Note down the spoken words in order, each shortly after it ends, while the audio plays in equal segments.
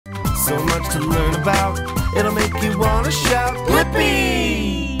So much to learn about, it'll make you want to shout,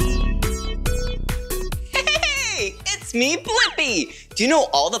 Blippi! Hey, it's me, Blippi! Do you know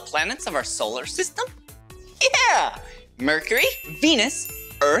all the planets of our solar system? Yeah! Mercury, Venus,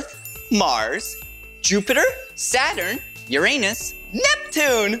 Earth, Mars, Jupiter, Saturn, Uranus,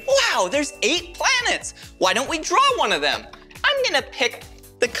 Neptune! Wow, there's 8 planets! Why don't we draw one of them? I'm gonna pick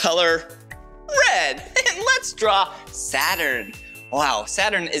the color red, and let's draw Saturn. Wow,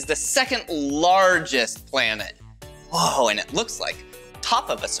 Saturn is the second largest planet. Whoa, and it looks like top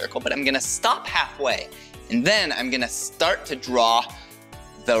of a circle, but I'm gonna stop halfway. And then I'm gonna start to draw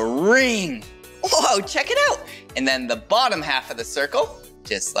the ring. Whoa, check it out. And then the bottom half of the circle,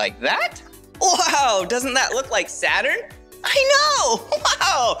 just like that. Wow, doesn't that look like Saturn? I know,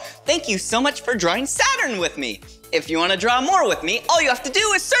 wow. Thank you so much for drawing Saturn with me. If you wanna draw more with me, all you have to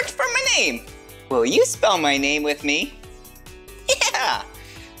do is search for my name. Will you spell my name with me? Yeah,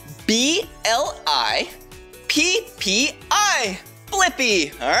 B-L-I-P-P-I,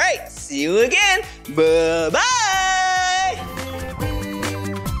 Blippi. All right, see you again. Bye-bye.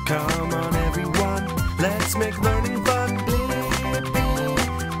 Come on, everyone, let's make learning fun. Blippi,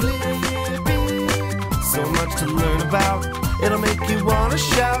 Blippi. So much to learn about, it'll make you want to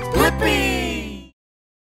shout.